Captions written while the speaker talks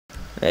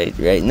Right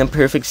in the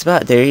perfect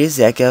spot. There he is,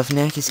 Zach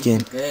Galifianakis again.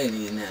 Good,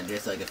 he's not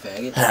dressed like a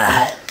faggot.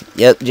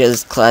 Yep,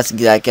 just classic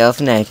Zach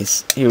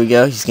Galifianakis. Here we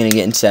go. He's gonna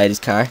get inside his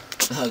car.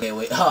 Okay,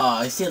 wait.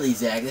 Oh, silly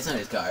Zach. That's not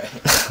his car.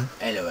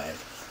 Anyway.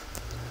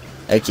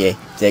 Okay,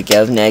 Zach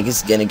Galifianakis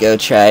is gonna go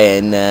try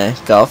and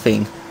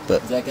golfing,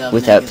 but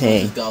without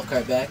paying. His golf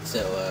cart back,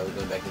 so we're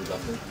going back to the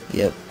golf cart.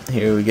 Yep,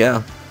 here we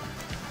go.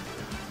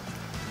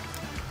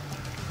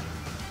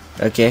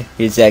 Okay,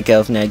 here's Zach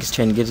Galifianakis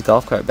trying to get his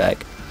golf cart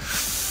back.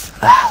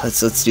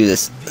 Let's do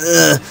this.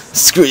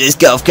 Screw this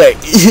golf cart.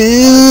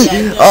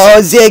 Oh,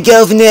 Zach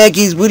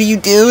Galifianakis, what are you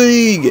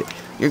doing?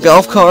 Your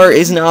golf cart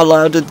is not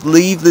allowed to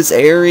leave this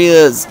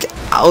area.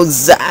 Oh,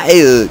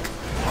 Zach.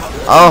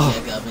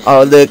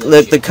 Oh,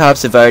 look, the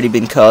cops have already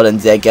been called on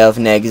Zach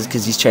Galifianakis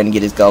because he's trying to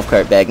get his golf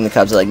cart back, and the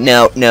cops are like,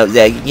 no,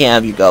 Zach, you can't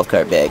have your golf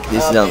cart back.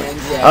 This is only.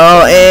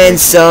 Oh, and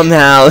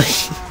somehow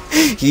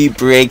he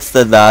breaks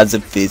the laws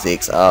of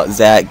physics. Oh,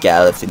 Zach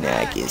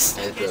Galifianakis.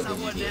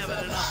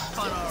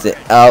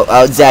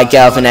 Oh, Zach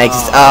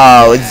Galifianakis.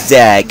 Oh,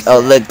 Zach. Oh,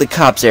 look, the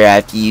cops are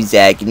after you,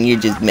 Zach, and you're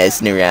just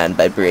messing around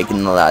by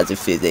breaking the laws of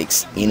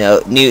physics. You know,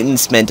 Newton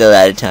spent a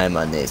lot of time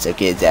on this.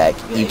 Okay, Zach.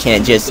 You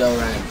can't just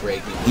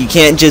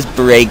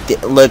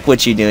break. Look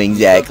what you're doing,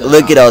 Zach.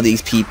 Look at all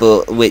these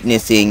people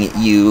witnessing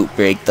you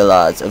break the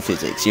laws of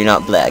physics. You're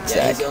not black,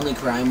 Zach. His only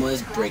crime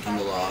was breaking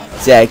the law.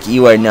 Zach,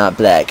 you are not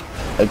black.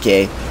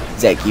 Okay,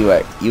 Zach, you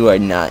are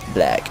not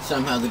black.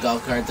 Somehow the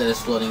golf cart that is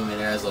floating in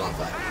midair is lit on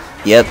fire.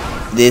 Yep,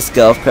 this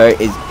golf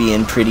cart is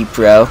being pretty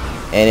pro,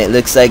 and it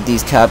looks like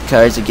these cop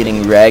cars are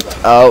getting wrecked.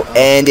 Oh,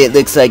 and it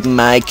looks like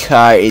my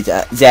car is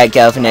Zach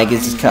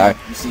Galifianakis' car.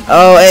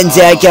 Oh, and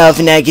Zach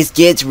Galifianakis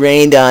gets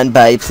rained on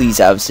by a police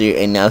officer,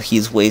 and now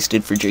he's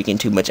wasted for drinking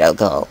too much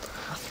alcohol.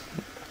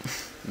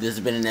 This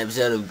has been an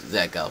episode of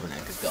Zach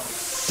Galifianakis Golf.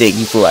 Thank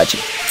you for watching.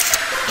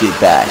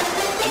 Goodbye.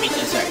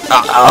 Sorry.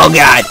 Oh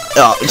God.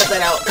 Oh. Cut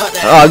that out. Cut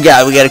that out. Oh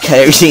God, we gotta cut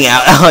everything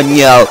out. Oh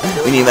no.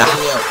 We need to.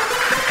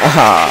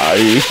 Oh,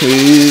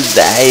 who's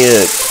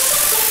that?